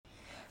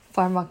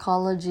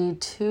Pharmacology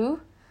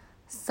 2,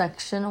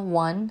 Section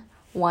 1,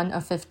 1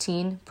 of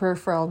 15,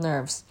 Peripheral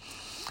Nerves.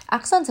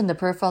 Axons in the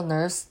peripheral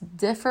nerves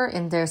differ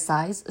in their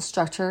size,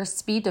 structure,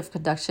 speed of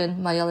conduction,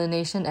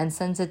 myelination, and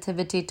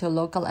sensitivity to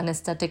local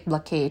anesthetic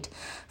blockade.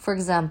 For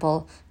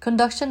example,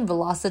 conduction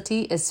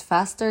velocity is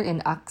faster in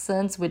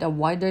axons with a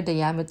wider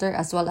diameter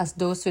as well as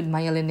those with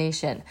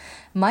myelination.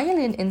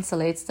 Myelin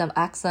insulates the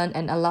axon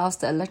and allows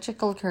the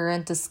electrical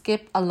current to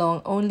skip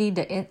along only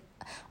the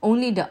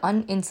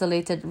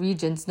uninsulated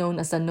regions known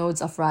as the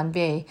nodes of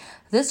Ranvier.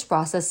 This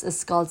process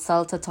is called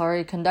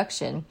saltatory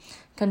conduction.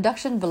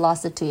 Conduction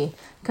velocity.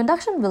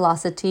 Conduction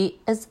velocity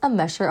is a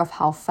measure of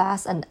how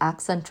fast an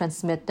axon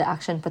transmits the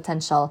action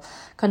potential.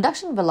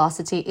 Conduction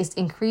velocity is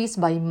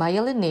increased by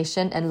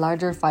myelination and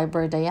larger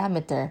fiber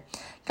diameter.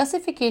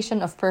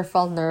 Classification of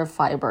peripheral nerve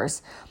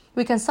fibers.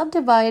 We can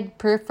subdivide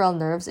peripheral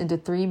nerves into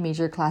three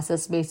major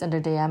classes based on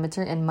their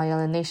diameter and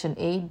myelination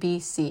A, B,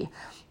 C.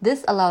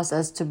 This allows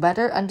us to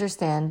better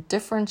understand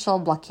differential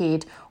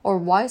blockade or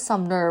why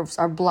some nerves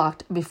are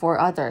blocked before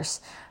others.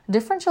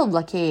 Differential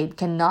blockade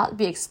cannot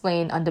be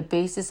explained on the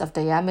basis of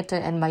diameter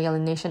and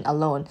myelination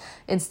alone.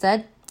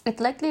 Instead, it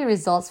likely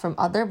results from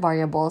other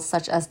variables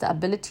such as the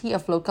ability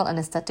of local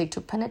anesthetic to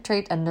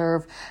penetrate a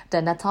nerve, the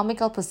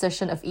anatomical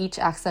position of each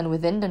axon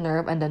within the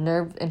nerve, and the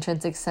nerve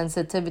intrinsic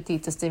sensitivity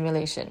to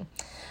stimulation.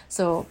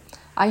 So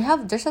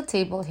there's a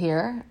table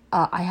here.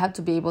 I have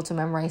to be able to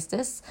memorize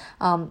this.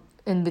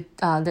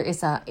 There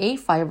is a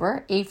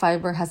fiber. A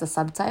fiber has a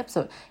subtype,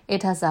 so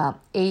it has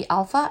A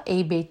alpha,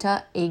 A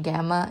beta, A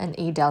gamma, and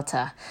A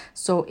delta.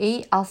 So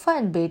A alpha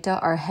and beta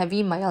are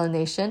heavy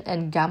myelination,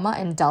 and gamma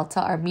and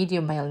delta are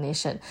medium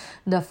myelination.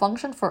 The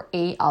function for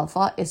A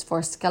alpha is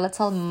for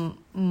skeletal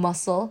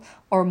muscle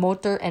or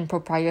motor and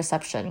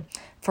proprioception.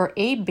 For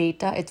A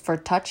beta, it's for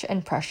touch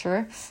and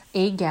pressure.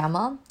 A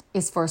gamma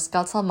is for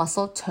skeletal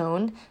muscle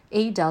tone.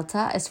 A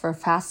delta is for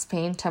fast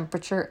pain,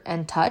 temperature,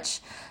 and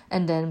touch.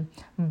 And then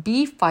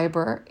B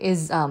fiber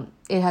is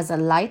it has a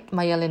light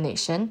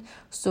myelination,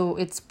 so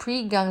it's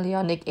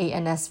preganglionic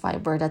ANS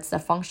fiber. That's the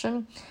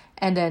function.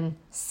 And then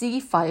C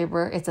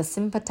fiber is a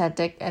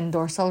sympathetic and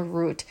dorsal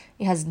root.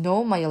 It has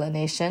no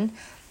myelination.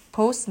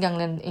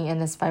 Postganglion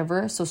ANS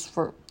fiber, so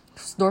for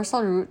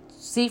dorsal root,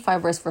 C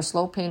fiber is for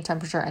slow pain,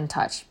 temperature, and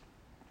touch.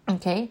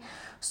 Okay,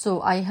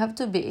 so I have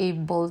to be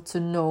able to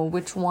know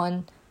which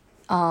one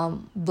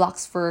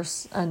blocks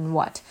first and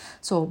what.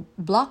 So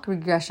block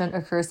regression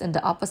occurs in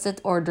the opposite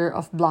order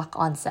of block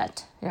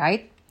onset,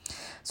 right?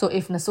 So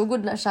if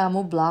nasugod na siya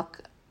mo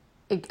block,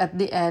 at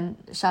the end,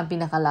 siya ang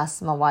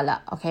pinakalas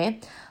mawala, okay?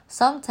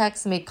 Some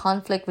texts may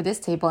conflict with this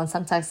table and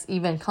some texts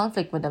even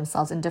conflict with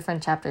themselves in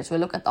different chapters. We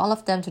look at all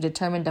of them to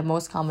determine the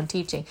most common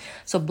teaching.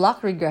 So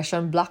block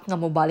regression, block nga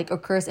mobalik,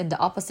 occurs in the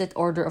opposite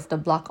order of the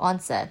block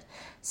onset.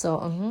 So,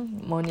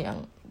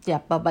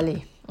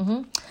 babali.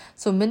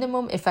 So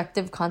minimum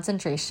effective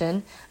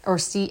concentration, or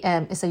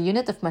CM, is a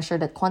unit of measure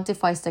that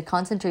quantifies the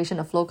concentration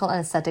of local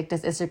anesthetic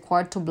that is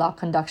required to block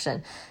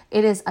conduction.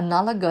 It is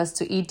analogous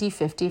to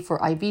ED50 for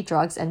IV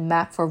drugs and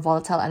MAC for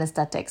volatile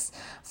anesthetics.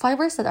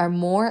 Fibers that are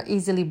more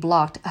easily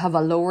blocked have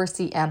a lower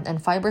CM,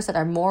 and fibers that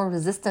are more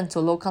resistant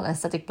to local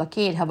anesthetic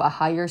blockade have a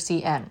higher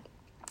CM.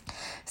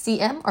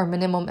 CM, or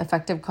minimum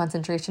effective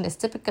concentration, is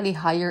typically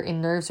higher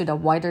in nerves with a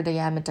wider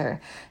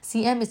diameter.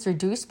 CM is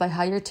reduced by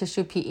higher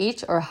tissue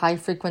pH or high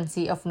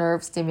frequency of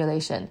nerve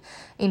stimulation.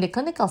 In the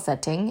clinical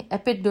setting,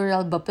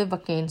 epidural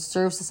bupivacaine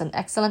serves as an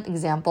excellent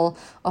example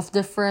of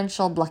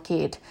differential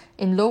blockade.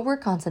 In lower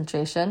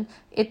concentration,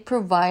 it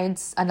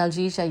provides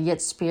analgesia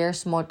yet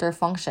spares motor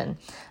function.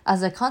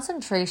 As the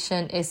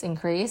concentration is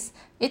increased,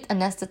 it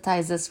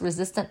anesthetizes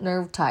resistant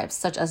nerve types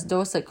such as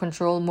those that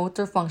control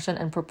motor function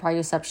and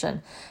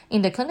proprioception.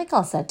 In the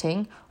clinical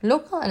setting,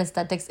 local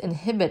anesthetics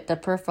inhibit the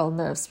peripheral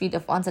nerve speed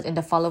of onset in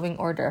the following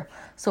order.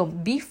 So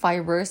B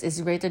fibers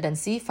is greater than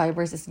C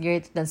fibers is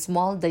greater than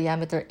small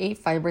diameter A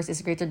fibers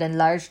is greater than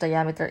large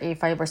diameter A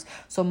fibers.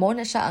 So mo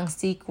na siya ang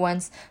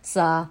sequence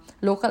sa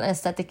local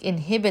anesthetic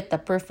inhibit the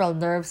peripheral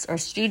nerves or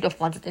speed of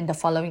onset in the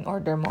following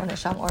order. Mo na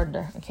siyang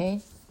order,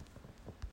 okay?